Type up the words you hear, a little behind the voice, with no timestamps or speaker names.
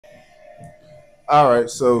All right,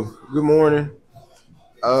 so good morning.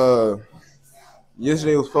 Uh,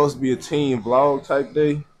 Yesterday was supposed to be a team vlog type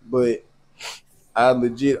day, but I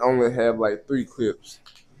legit only have like 3 clips.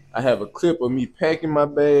 I have a clip of me packing my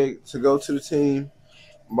bag to go to the team,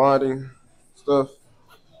 bonding stuff.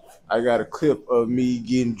 I got a clip of me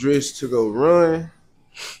getting dressed to go run,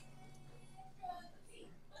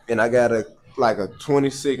 and I got a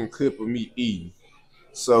 20-second clip of me eating.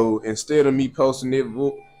 So instead of me posting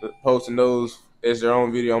those as their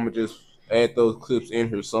own video, I'm gonna just add those clips in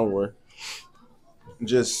here somewhere,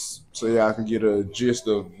 just so y'all can get a gist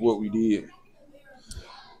of what we did.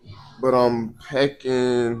 But I'm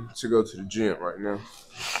packing to go to the gym right now.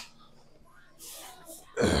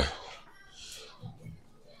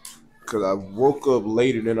 Cause I woke up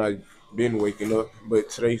later than I been waking up. But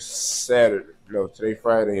today's Saturday. No, today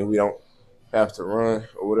Friday, and we don't have to run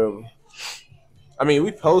or whatever. I mean,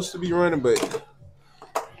 we supposed to be running, but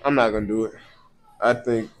I'm not gonna do it. I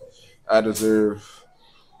think I deserve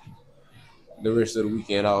the rest of the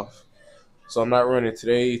weekend off. So I'm not running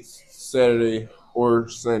today, Saturday, or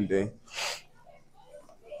Sunday.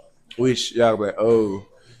 Which y'all be like, oh,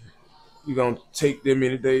 you gonna take them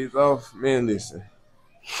many days off? Man, listen,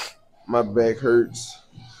 my back hurts.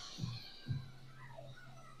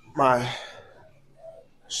 My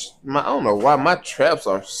I don't know why my traps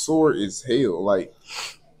are sore as hell. Like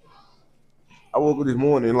I woke up this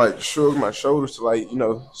morning, like shrugged my shoulders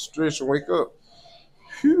to stretch and wake up.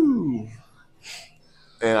 Phew.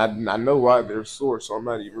 And I know why they're sore, so I'm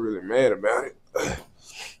not even really mad about it.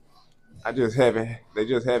 I just haven't. They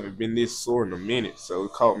just haven't been this sore in a minute, so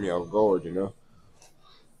it caught me off guard.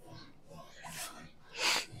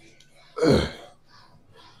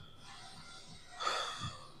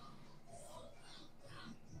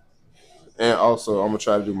 And also, I'm gonna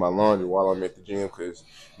try to do my laundry while I'm at the gym because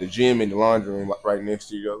the gym and the laundry room right next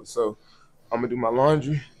to each other. So I'm gonna do my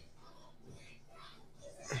laundry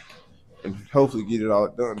and hopefully get it all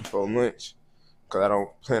done before lunch because I don't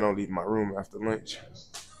plan on leaving my room after lunch.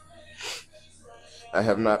 I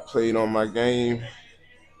have not played on my game,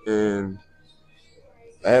 and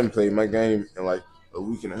I haven't played my game in like a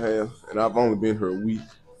week and a half, and I've only been here a week.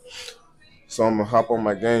 So I'm gonna hop on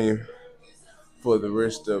my game for the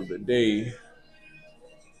rest of the day.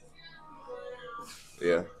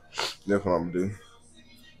 Yeah, that's what I'm gonna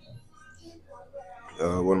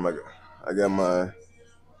do. What am I? I got my.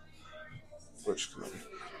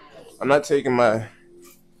 I'm not taking my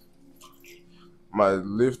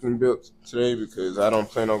lifting belt today because I don't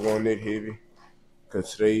plan on going that heavy.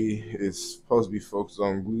 Because today is supposed to be focused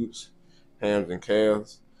on glutes, hams, and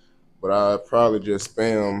calves. But I probably just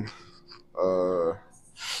spam. Uh,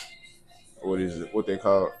 what is it? What they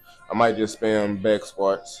call it? I might just spam back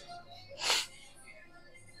squats.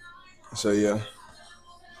 So yeah,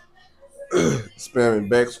 spamming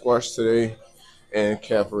back squats today and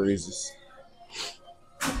calf raises.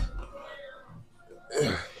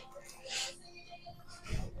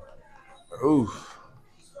 Ooh.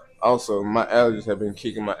 Also, my allergies have been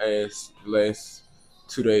kicking my ass the last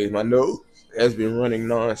 2 days. My nose has been running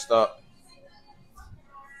nonstop.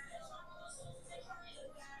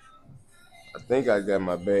 I think I got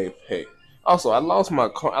my bag packed. Also, I lost my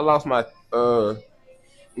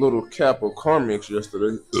little cap of Carmex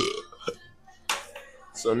yesterday.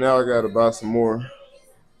 So now I gotta buy some more.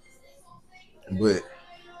 But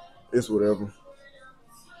it's whatever.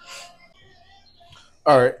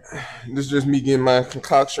 All right, this is just me getting my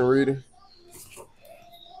concoction ready.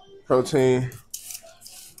 Protein,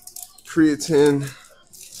 creatine,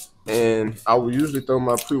 and I would usually throw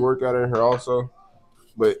my pre-workout in here also,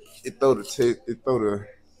 but it throw the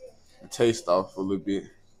taste off a little bit.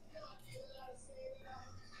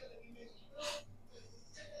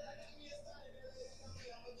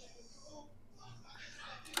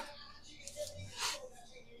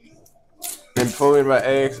 And before anybody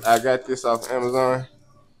asks, I got this off Amazon,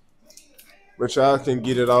 but y'all can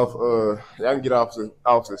get it off. Y'all can get it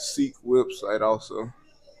off the Seek website also.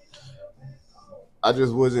 I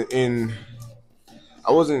just wasn't in.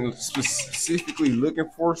 I wasn't specifically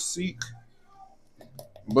looking for Seek,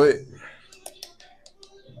 but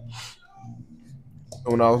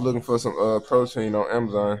when I was looking for some protein on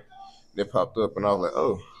Amazon, they popped up, and I was like,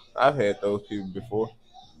 oh, I've had those people before.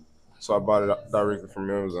 So I bought it directly from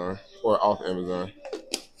Amazon or off Amazon.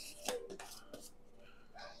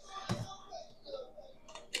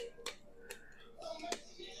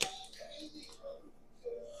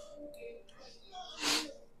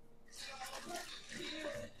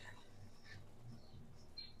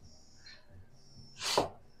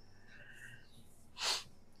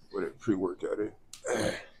 With a pre-workout it.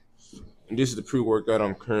 And this is the pre-workout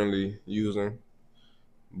I'm currently using.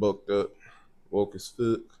 Bulked up, woke as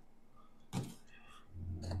fuck.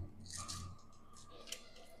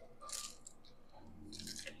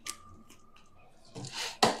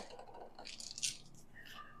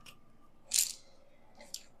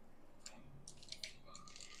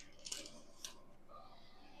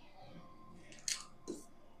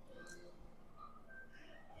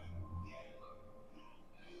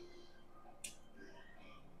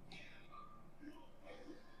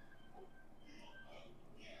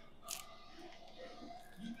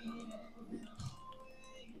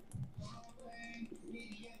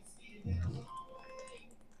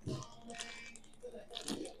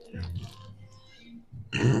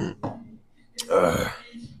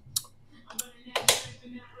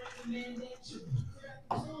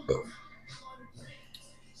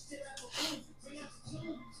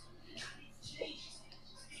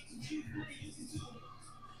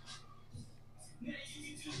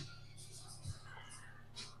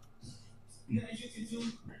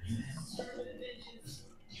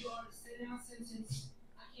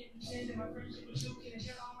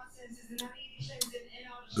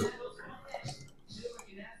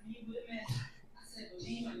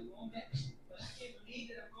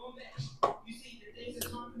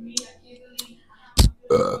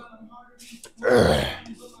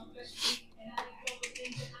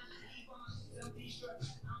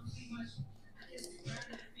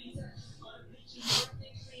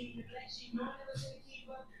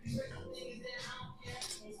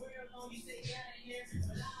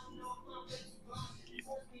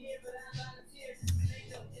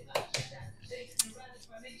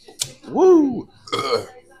 Woo!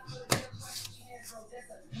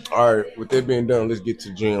 All right, with that being done, let's get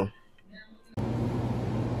to gym.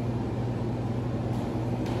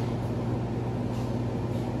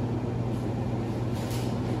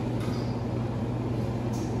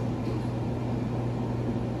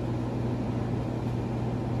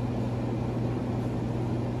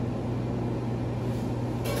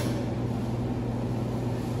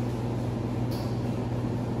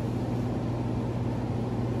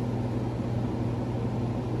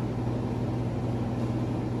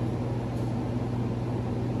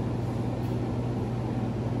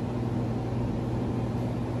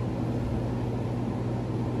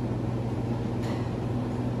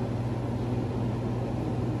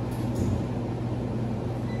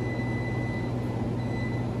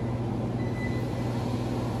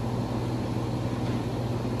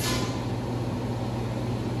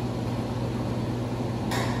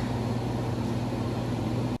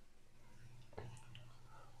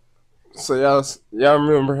 So y'all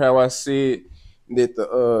remember how I said that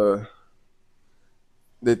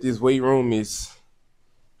that this weight room is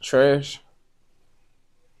trash,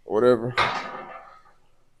 whatever.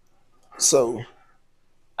 So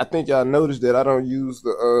I think y'all noticed that I don't use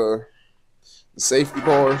the safety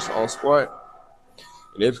bars on squat,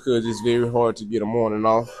 and that's because it's very hard to get them on and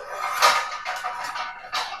off.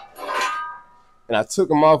 And I took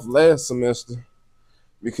them off last semester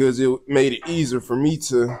because it made it easier for me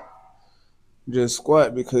to just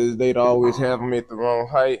squat because they'd always have them at the wrong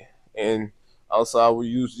height, and also I would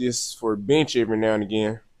use this for bench every now and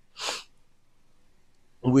again,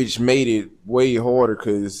 which made it way harder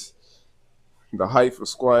because the height for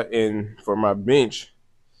squat and for my bench,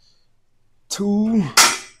 two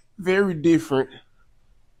very different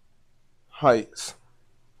heights.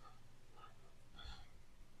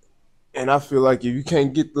 And I feel like if you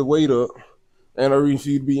can't get the weight up, and I reason for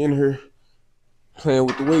you to be in here playing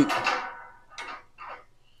with the weight.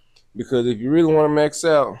 Because if you really want to max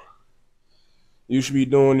out, you should be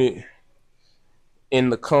doing it in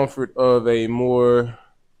the comfort of a more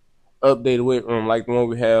updated weight room like the one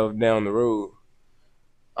we have down the road.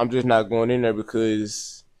 I'm just not going in there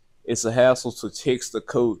because it's a hassle to text the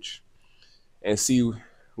coach and see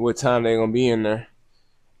what time they're gonna be in there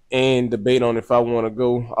and debate on if I want to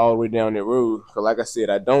go all the way down that road. Cause like I said,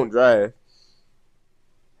 I don't drive,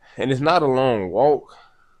 and it's not a long walk.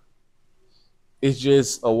 It's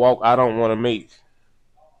just a walk I don't want to make.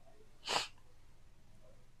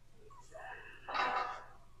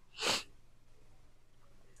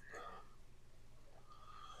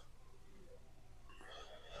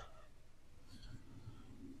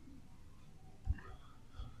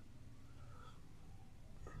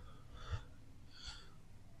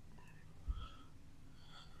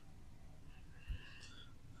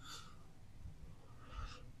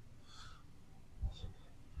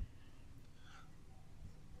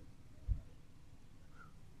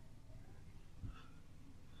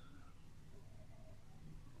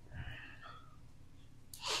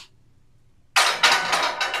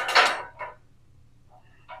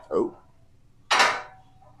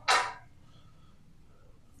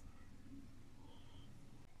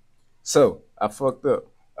 So I fucked up.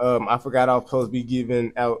 I forgot I was supposed to be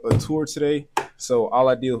giving out a tour today. So all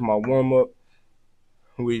I did was my warm up,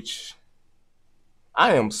 which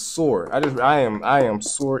I am sore. I am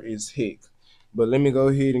sore as heck. But let me go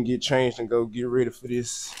ahead and get changed and go get ready for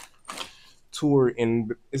this tour.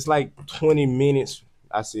 And it's like 20 minutes.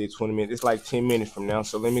 I said 20 minutes. It's like 10 minutes from now.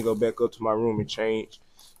 So let me go back up to my room and change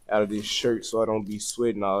out of this shirt so I don't be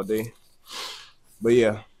sweating all day. But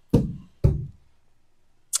yeah,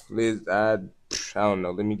 Liz, I don't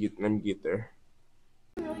know. Let me get there.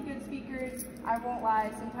 Really good speakers. I won't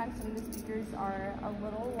lie, sometimes some of the speakers are a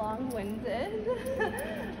little long-winded,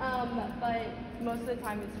 but most of the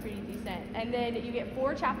time it's pretty decent. And then you get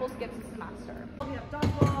 4 chapel skips a semester. We have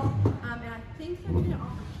dodgeball, and I think they're going to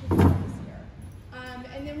offer kickball this year.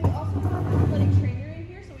 And then we also have an athletic trainer in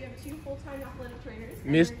here, so we have 2 full-time athletic trainers.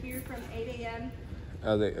 And Miss- they're here from 8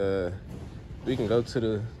 a.m. We can go to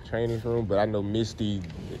the training room, but I know Misty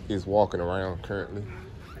is walking around currently.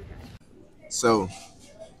 So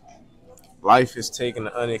life is taking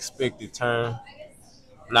an unexpected turn.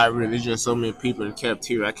 Not really, there's just so many people in the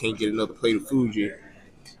cafeteria. I can't get another plate of food yet,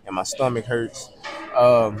 and my stomach hurts.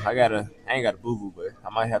 I ain't got a boo boo, but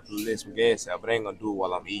I might have to let some gas out, but I ain't gonna do it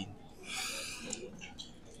while I'm eating.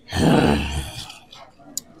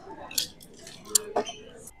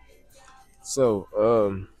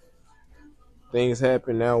 So, things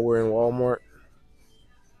happen now. We're in Walmart.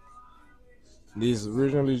 This is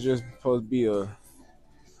originally just supposed to be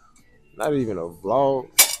not even a vlog.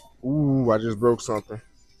 Ooh, I just broke something.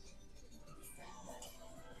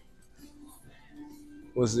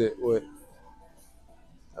 What's it? What?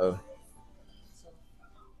 Oh,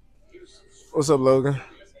 what's up, Logan?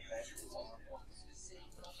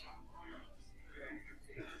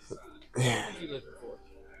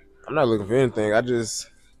 I'm not looking for anything.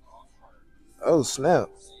 Oh snap.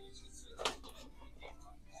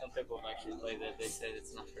 Some people have actually played that. They said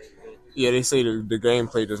it's not very good. Yeah, they say the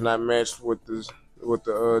gameplay does not match what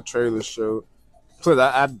the trailer showed. Plus,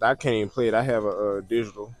 I can't even play it. I have a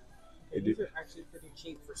digital. These are actually pretty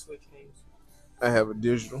cheap for Switch games. I have a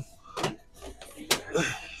digital. These are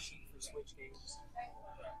actually pretty cheap for Switch games.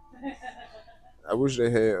 I wish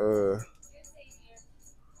they had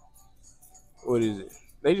what is it?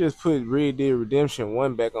 They just put Red Dead Redemption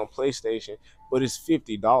 1 back on PlayStation, but it's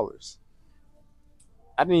 $50.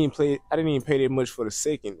 I didn't even play it. I didn't even pay that much for the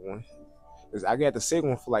second one. 'Cause I got the second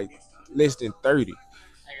one for like less than 30. I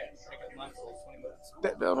got mine for like $20.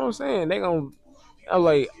 That's what I'm saying. They gonna. I'm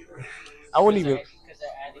like, I wouldn't even. Because they're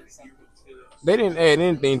adding something to it. They didn't add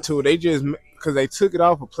anything to it. They just because they took it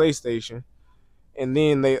off of PlayStation, and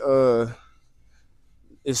then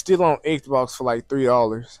it's still on Xbox for like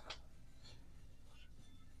 $3,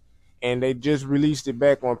 and they just released it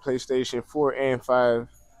back on PlayStation 4 and 5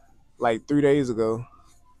 like 3 days ago,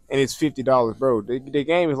 and it's $50, bro. The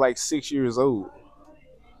game is like 6 years old.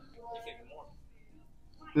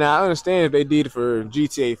 Now I understand if they did it for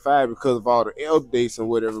GTA 5 because of all the updates and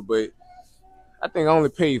whatever, but I think I only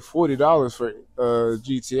paid $40 for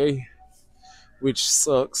GTA, which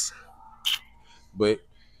sucks. But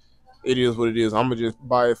it is what it is. I'm gonna just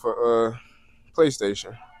buy it for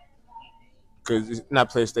PlayStation, cause it's not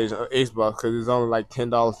PlayStation, Xbox, cause it's only like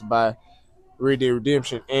 $10 to buy Red Dead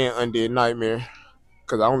Redemption and Undead Nightmare.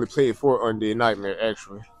 Cause I only played for Undead Nightmare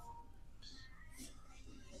actually.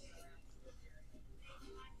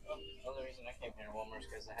 The only reason I came here to Walmart is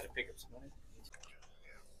because I had to pick up some money.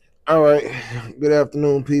 All right, good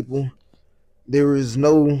afternoon, people. There is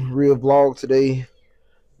no real vlog today,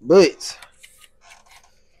 but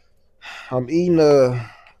I'm eating a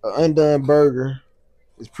undone burger.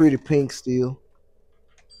 It's pretty pink still,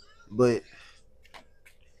 but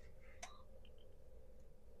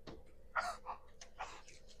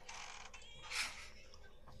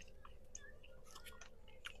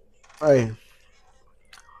hey,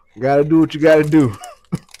 gotta do what you gotta do.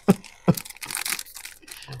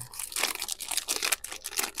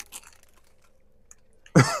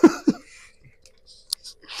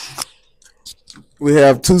 We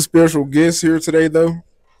have 2 special guests here today, though.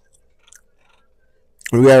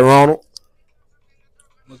 We got Ronald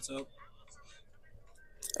What's up?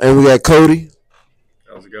 and we got Cody.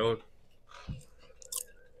 How's it going?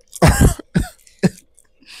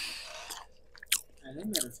 And they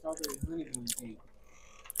made a strawberry honey bun cake.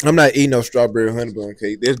 I'm not eating no strawberry honey bun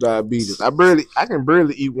cake. That's diabetes. I can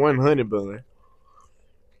barely eat one honey bun.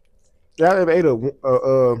 Y'all ever ate a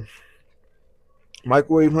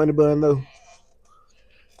microwave honey bun though?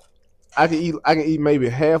 I can eat maybe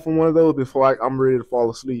half of one of those before I'm ready to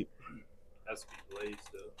fall asleep. Has to be glazed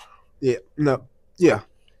though, Yeah, no, yeah,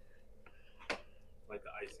 like the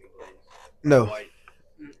icing glaze. no. White.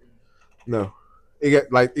 No, it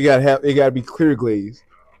gotta be clear glaze.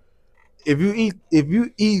 If you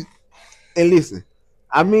eat, and listen,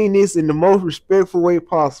 I mean this in the most respectful way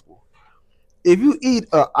possible. If you eat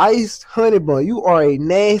a iced honey bun, you are a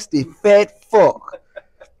nasty fat fuck.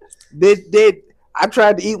 That I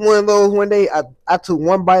tried to eat one of those one day. I took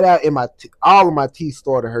one bite out and all of my teeth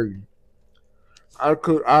started hurting. I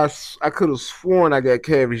could have sworn I got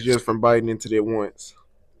cavities just from biting into that once.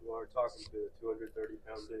 You are talking to a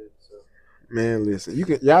 230-pound dude, so Man, listen,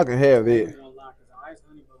 y'all can have I it. ain't gonna lie, 'cause the ice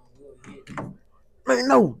honey bun will hit. Man,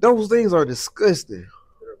 no, those things are disgusting.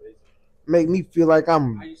 they're amazing. Make me feel like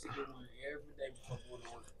I'm. I used to get one every day before going to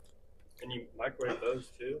work. And you microwave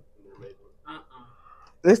those too, and they're amazing.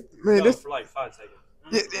 Man, No, for like 5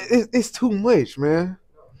 seconds. it's too much, man.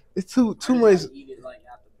 It's too much. Eat it like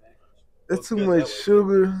out the back. It's too good much that way.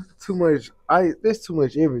 sugar. Too much ice. There's too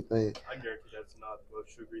much everything. I guarantee that's not the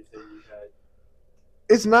most sugary thing you've had.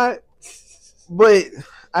 It's not. But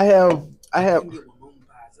I have. I can get one moon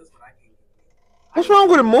pies. That's what I can get. What's wrong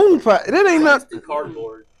with a moon pie? That ain't not. The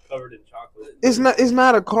cardboard covered in chocolate. It's not. It's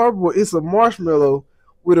not a cardboard. It's a marshmallow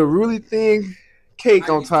with a really thin cake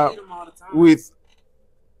on top with.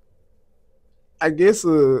 I guess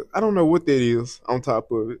I don't know what that is on top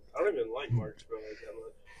of it. I don't even like marshmallows that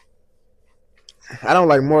much. I don't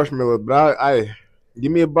like marshmallow, but I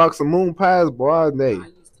give me a box of moon pies, boy, all day. I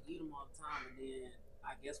used to eat them all the time, and then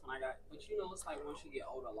I guess when I got, but you know, it's like once you get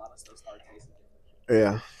older, a lot of stuff starts tasting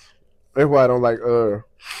different. Yeah, that's why I don't like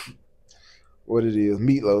what it is,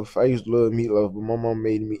 meatloaf. I used to love meatloaf, but my mom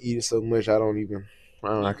made me eat it so much I don't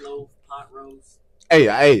like. Meatloaf, pot roast.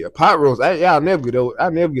 Hey, a pot roast. I'll never get over. I'll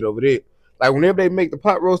never get over that. Like whenever they make the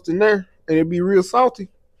pot roast in there and it be real salty,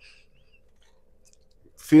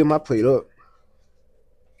 fill my plate up.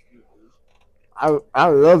 I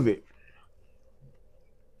love it.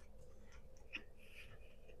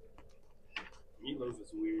 Meatloaf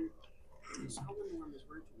is weird. So I wonder why Miss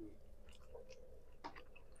Rachel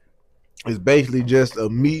is. It's basically just a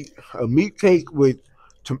meat cake with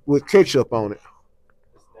ketchup on it.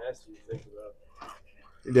 It's nasty to think about.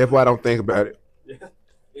 That's why I don't think about it. Yeah.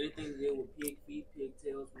 Anything to do with pig feet,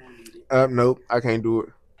 pigtails, won't eat it. Nope, I can't do it.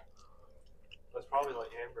 That's probably like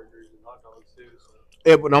hamburgers and hot dogs too. So.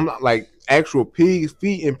 Yeah, but I'm not like actual pig's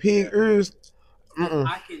feet and pig ears. Mm-mm.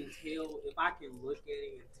 I can tell, if I can look at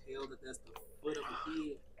it and tell that that's the foot of a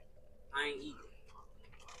pig, I ain't eating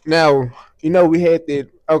it. Now, we had that.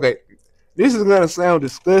 Okay, this is gonna sound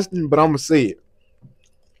disgusting, but I'm gonna say it.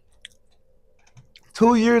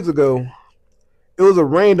 2 years ago, it was a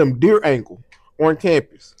random deer ankle on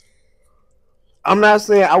campus. I'm not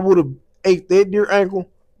saying I would have ate that deer ankle,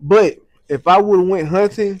 but if I would have went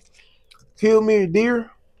hunting, killed me a deer,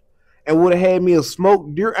 and would have had me a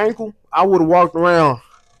smoked deer ankle, I would have walked around.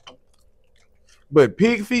 But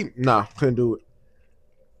pig feet, nah, couldn't do it.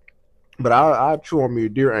 But I chew on me a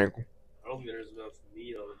deer ankle. I don't think there's enough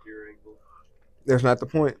meat on a deer ankle. That's not the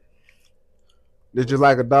point. It's just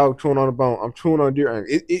like a dog chewing on a bone. I'm chewing on a deer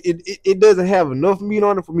ankle. It doesn't have enough meat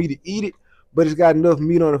on it for me to eat it, but it's got enough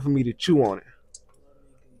meat on it for me to chew on it.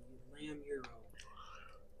 Lamb gyro.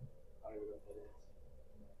 I don't even know what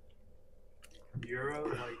that is. Euro,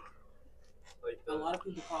 like A lot of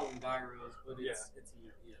people call them gyros, but it's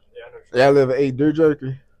yeah. Yeah, I know. Y'all ever ate deer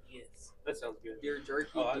jerky? Yes. That sounds good. Deer jerky,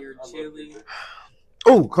 Oh, deer I love chili. deer jerky.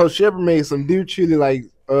 Oh, Coach Shepard made some deer chili like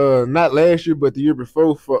not last year, but the year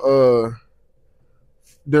before for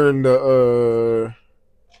during the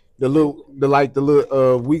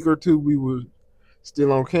little week or two we were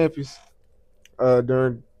still on campus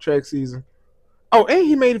during track season. Oh, and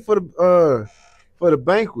he made it for the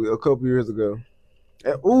banquet a couple years ago.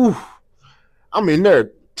 And, ooh, I'm in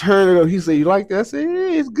there turning it up. He said, "You like that?" I said,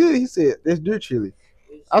 "Yeah, it's good." He said, "That's deer chili."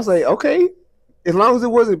 I was like, "Okay, as long as it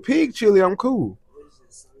wasn't pig chili, I'm cool."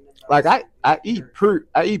 Like I eat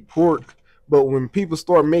pork, but when people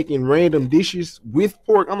start making random dishes with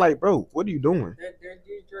pork, I'm like, bro, what are you doing? That deer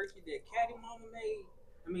jerky that Caddy Mama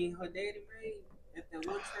made, her daddy made, at that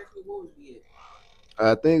one turkey, what was it?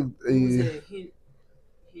 I think It was a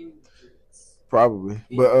Hendrix. probably,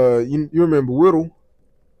 but you remember Whittle,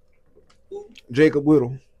 Jacob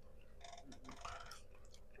Whittle?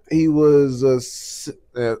 He was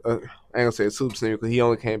I ain't gonna say a super senior because he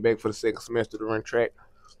only came back for the second semester to run track.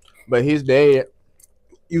 But his dad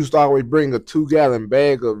used to always bring a 2-gallon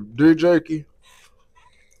bag of deer jerky,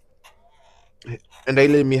 and they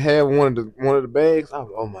let me have one of the bags.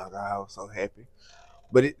 Oh my god, I was so happy.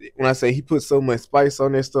 But when I say he put so much spice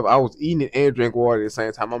on that stuff, I was eating it and drinking water at the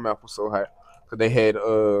same time. My mouth was so hot because they had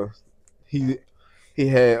he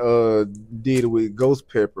had did it with ghost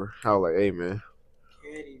pepper. I was like, hey man.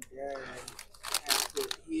 Caddy dad had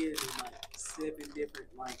put his in like different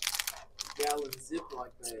like gallon Ziploc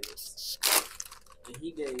bags, and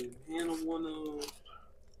he gave Hannah one of them.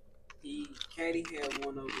 Katie had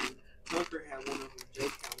one of them. Tucker had one of them.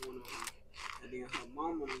 Jake had one of them, and then her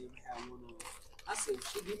mama and them had one of them. I said,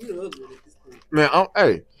 "She give me the other one at this point." Man,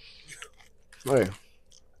 hey,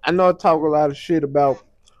 I know I talk a lot of shit about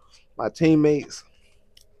my teammates,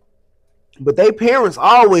 but their parents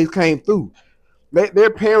always came through. Their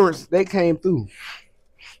parents, they came through.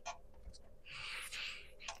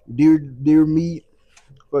 Deer meat,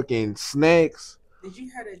 fucking snacks. Did you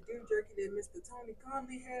have that deer jerky that Mr. Tony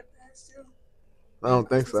Conley had past you? I don't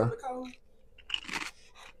think so.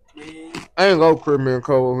 Man, I ain't go Creamy and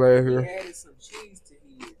Cold last he year. added some cheese to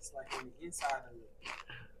his, like on the inside of it.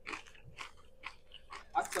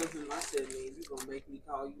 I told him, I said, man, you gonna make me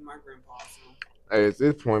call you my grandpa soon. Hey, at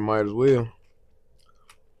this point, might as well. You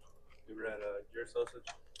ever had deer sausage?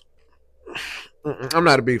 I'm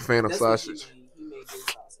not a big fan of That's what sausage. He made good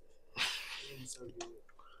sausage. It was so good.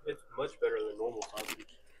 It's much better than normal sausage.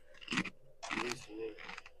 At least to me.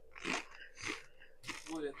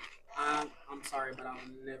 What if, I'm sorry, but I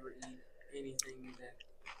will never eat anything that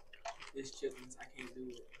is chitlins. I can't do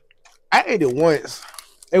it. I ate it once.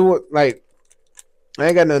 It was like I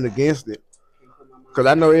ain't got nothing against it. Can't put my mind Cause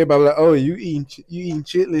I know everybody like, oh, you eating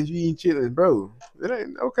chitlins, bro. It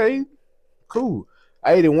ain't okay, cool.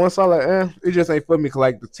 I ate it once. I was like, it just ain't for me. Cause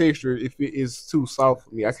like the texture, if it is too soft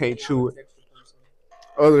for me, I can't chew it.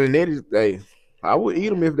 Other than that, hey, I would eat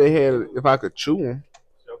them if I could chew them.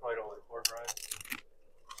 So y'all probably don't like pork rinds.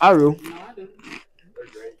 I do. No, I do. They're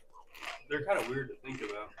great. They're kind of weird to think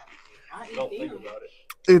about. I eat Don't think them. about it.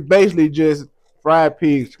 It's basically just fried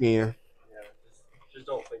pig skin. Yeah, just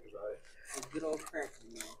don't think about it. A good old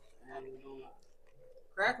crackling, man. I ain't even gonna lie.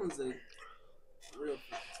 Crackling's a real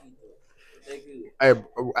teeth, but they good. Hey,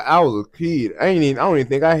 I was a kid. I don't even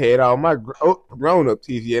think I had all my grown up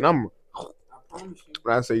teeth yet. I promise you.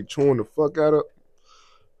 When I say chewing the fuck out of,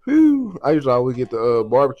 whew, I usually always get the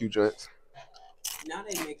barbecue joints. Now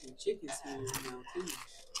they making chicken skins now too.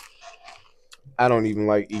 I don't even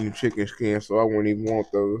like eating chicken skin, so I wouldn't even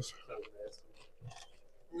want those. That was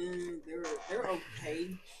nasty. They're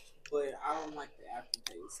okay, but I don't like the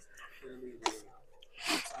aftertaste. So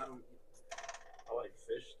I don't. I like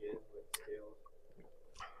fish skin with scales.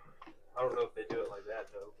 I don't know if they do it like that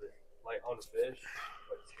though, but like on the fish,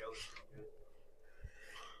 like scales is pretty good.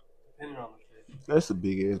 Depending on the fish. That's a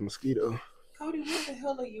big ass mosquito. Cody, what the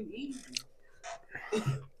hell are you eating?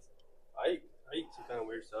 I eat some kind of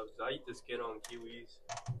weird stuff. I eat the skin on kiwis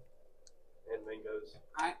and mangoes.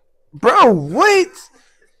 Bro, what?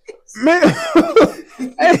 Man,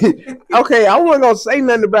 hey, okay, I wasn't gonna say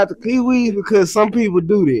nothing about the kiwis because some people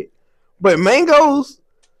do that, but mangoes,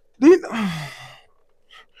 bro,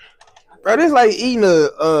 that's like eating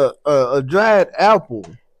a dried apple.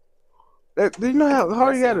 Do you know how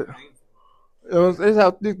hard you got it? That's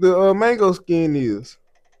how thick the mango skin is.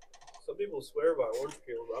 Some people swear by orange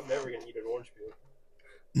peel, but I'm never gonna eat an orange peel.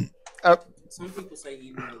 Some people say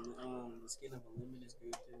eating the skin of a lemon is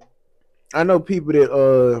good too. I know people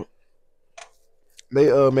that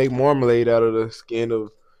they make marmalade out of the skin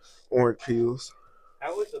of orange peels.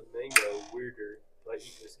 How is a mango weirder, like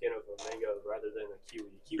eating the skin of a mango rather than a kiwi?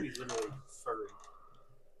 Kiwi's literally furry.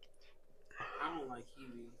 I don't like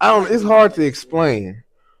kiwi. It's hard to explain,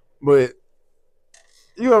 but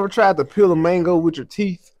you ever tried to peel a mango with your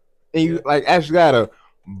teeth and you like actually gotta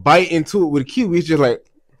bite into it with a kiwi? It's just like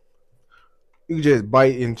you just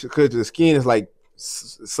bite into because the skin is like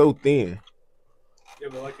so thin. Yeah,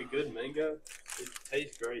 but like a good mango, it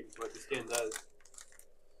tastes great, but the skin does.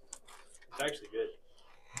 It's actually good,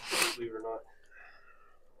 believe it or not.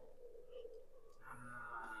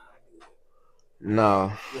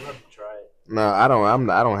 No, You'll have to try it. no, I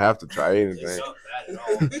don't have to try anything. It's not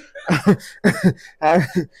bad at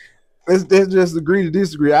all. Let's just agree to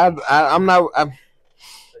disagree. I'm not.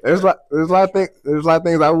 There's a lot of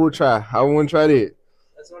things I would try. I wouldn't try that.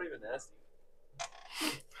 That's not even nasty.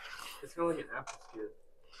 It's kind of like an apple skin,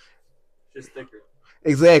 just thicker.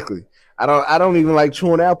 Exactly. I don't even like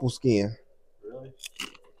chewing apple skin. Really?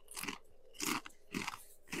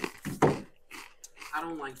 I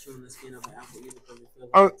don't like chewing the skin of an apple either because it feels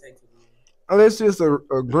Oh. like it takes it long. Unless it's a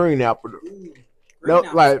green apple. Ooh, No, green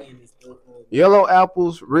apple like- skin is good. Yellow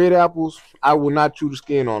apples, red apples, I will not chew the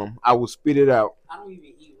skin on them. I will spit it out. I don't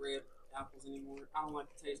even eat red apples anymore. I don't like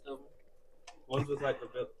the taste of them. Ones with like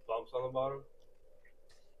the bumps on the bottom.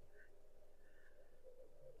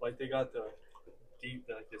 Like they got the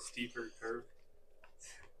steeper curve.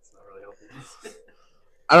 It's not really helping.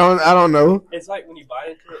 I don't know. It's like when you bite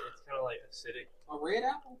into it, it's kind of like acidic. A red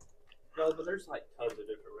apple? No, but there's like tons of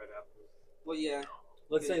different red apples. Well, yeah.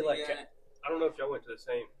 Let's say like Yeah. I don't know if y'all went to the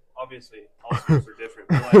same. Obviously, all schools are different.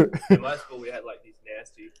 But like in my school, we had like these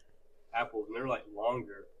nasty apples, and they're like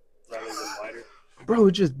longer rather than wider. Bro,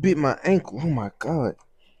 it just bit my ankle. Oh my god.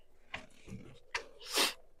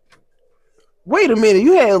 Wait a minute,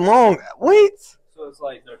 you had long. Wait. So it's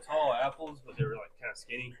like they're tall apples, but they're like kind of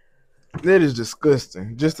skinny. That is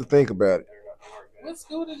disgusting. Just to think about it. They're not hard. What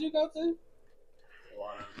school did you go to?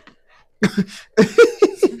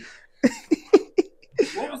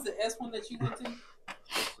 What was the S one that you went to?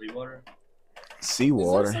 Sweetwater.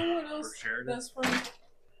 Seawater. Is there someone else Or Sheridan. that's from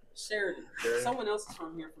Sheridan? Sheridan. Someone else is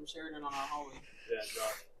from here, from Sheridan on our hallway. Yeah,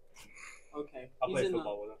 Josh. Okay. I played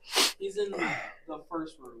football with him. He's in the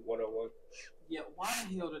first room. 101. Yeah, why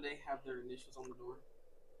the hell do they have their initials on the door?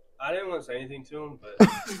 I didn't want to say anything to him, but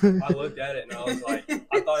I looked at it and I was like,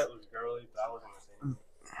 I thought it was girly, but I wasn't gonna say anything.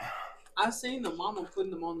 I seen the mama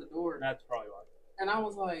putting them on the door, That's probably why. and I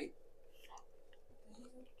was like,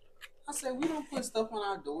 I said, we don't put stuff on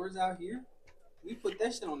our doors out here. We put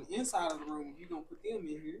that shit on the inside of the room if you gonna put them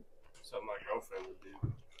in here. Something my girlfriend would do.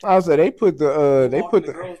 I said they put the they Walk put in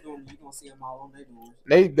the the girls' dorm, you gonna see them all on their doors.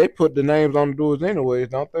 they put the names on the doors anyways,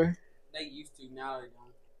 don't they? They used to, now they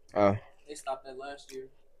don't. Oh. They stopped that last year.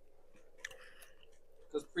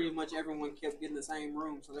 Because pretty much everyone kept getting the same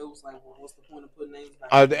room, so they was like, well, what's the point of putting names back?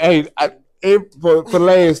 For the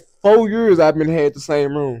last 4 years I've been had the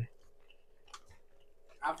same room.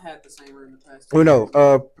 I've had the same room the past 2 Well, years.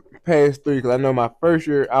 no, past 3 because I know my first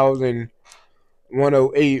year I was in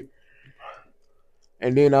 108,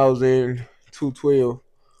 and then I was in 212,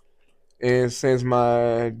 and since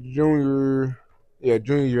my junior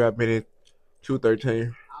year I've been in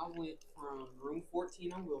 213. I went from room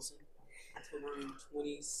 14 on Wilson to room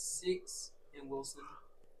 26 in Wilson.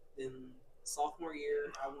 Then sophomore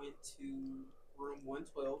year, I went to room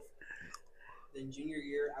 112. Then junior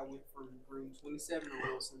year, I went from room 27 in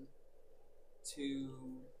Wilson to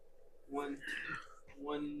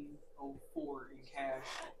 104 in Cash.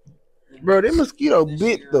 Then Bro, that mosquito this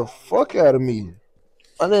bit year, the I went fuck to out of me.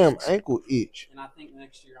 My damn ankle itch. And I think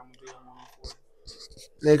next year I'm gonna be on 104.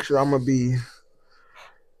 Next year I'm gonna be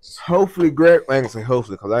hopefully I ain't gonna say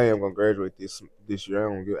hopefully because I am gonna graduate this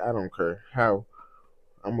year. I don't care how.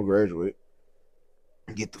 I'm gonna graduate.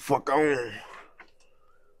 Get the fuck on.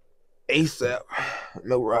 ASAP.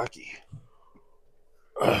 No Rocky.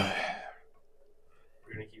 You're gonna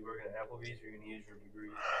keep working at Applebee's, or you're gonna use your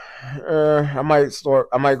degree?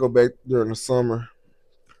 I might go back during the summer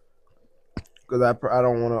because I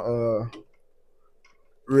don't want to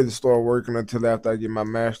really start working until after I get my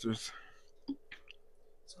master's.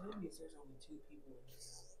 So that means there's only 2 people in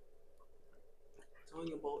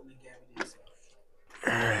here. Tonya Bolton and Gavin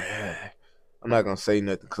Inside. I'm not gonna say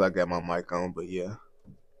nothing because I got my mic on, but yeah,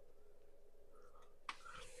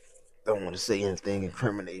 don't want to say anything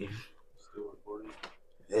incriminating. Still recording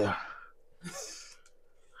Yeah,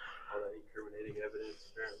 all that incriminating evidence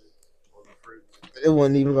apparently on the fruit. it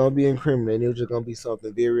wasn't even gonna be incriminating. It was just gonna be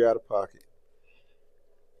something very out of pocket.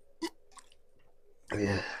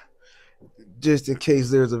 Yeah, just in case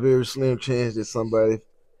there's a very slim chance that somebody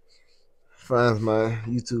finds my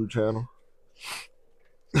YouTube channel.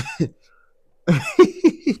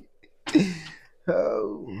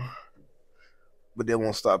 Oh, but that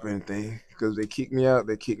won't stop anything because they kick me out,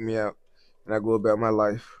 and I go about my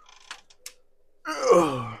life.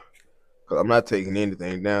 Because I'm not taking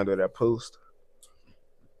anything down that I post.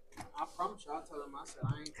 I promise you, I told him, I said,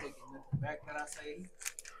 I ain't taking nothing back that I say.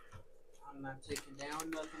 I'm not taking down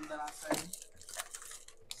nothing that I say.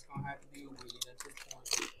 It's gonna have to deal with it at this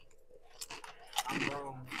point. I'm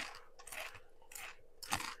grown.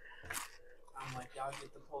 I'm like, y'all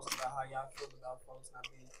get to post about how y'all feel about folks not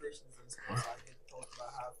being Christians and stuff. So I get to post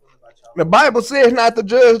about how I feel about y'all. The Bible says not to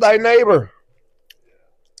judge thy neighbor.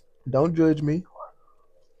 Don't judge me.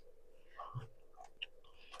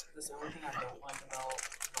 That's the only thing I don't like about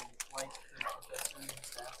the professors and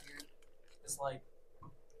staff here. It's like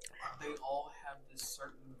they all have this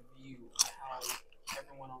certain view of how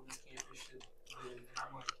everyone on this campus should live. And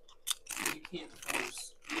I'm like, you can't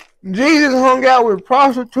force. Jesus hung out with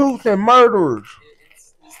prostitutes and murderers.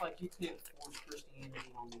 It's like you can't force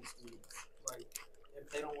Christianity on these students. Like, if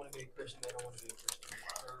they don't want to be a Christian, they don't want to be a Christian.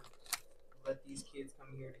 Or let these kids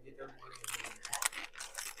come here to get their degree.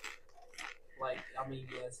 Like, I mean,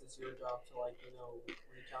 yes, it's your job to, like,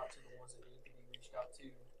 reach out to the ones that need to be reached out to.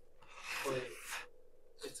 But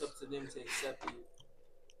it's up to them to accept it.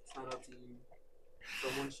 It's not up to you. So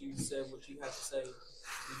once you said what you have to say,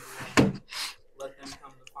 let them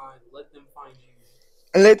find you.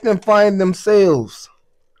 And let them find themselves.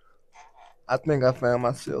 I think I found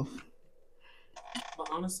myself. But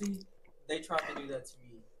honestly, they tried to do that to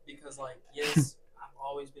me because, like, yes, I've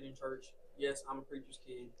always been in church. Yes, I'm a preacher's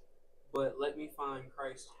kid, but let me find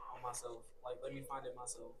Christ on myself. Like, let me find it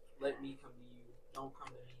myself. Let me come to you. Don't come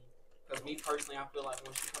to me. Because me personally, I feel like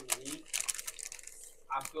once you come to me,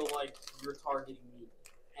 I feel like you're targeting me.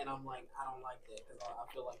 And I'm like, I don't like that because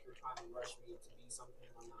I feel like you're trying to rush me to be something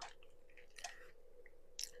that I'm not.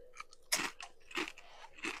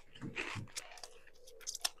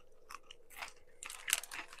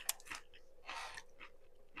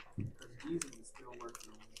 Because Jesus is still working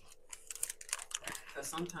on me. Because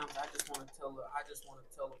sometimes I just want to tell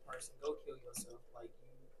a person, go kill yourself. Like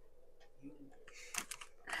you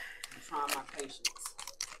trying my patience.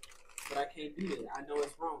 But I can't do that. I know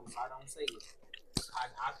it's wrong, so I don't say it.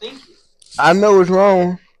 I think it. I know it's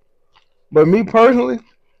wrong, but me personally,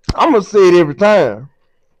 I'm gonna say it every time.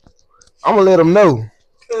 I'm gonna let them know.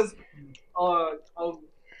 Because a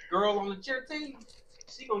girl on the cheer team,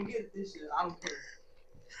 she gonna get this shit. I don't care.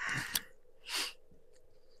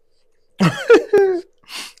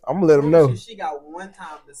 I'm gonna let them know. She got one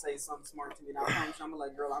time to say something smart to me, and I promise you, I'm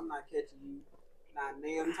like, girl, I'm not catching you, not a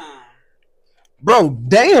damn time. Bro,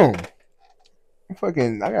 damn. I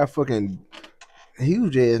got fucking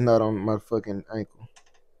huge ass knot on my fucking ankle.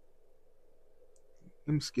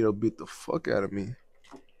 Them mosquito bit the fuck out of me.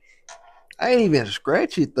 I ain't even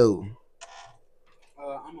scratch it though.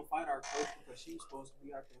 I'm gonna fight our coach because she's supposed to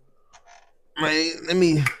be out there. Man, let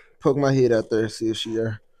me poke my head out there and see if she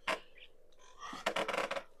there.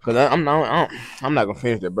 Cause I'm not gonna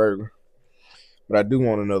finish that burger, but I do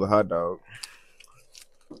want another hot dog.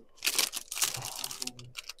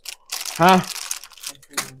 Huh?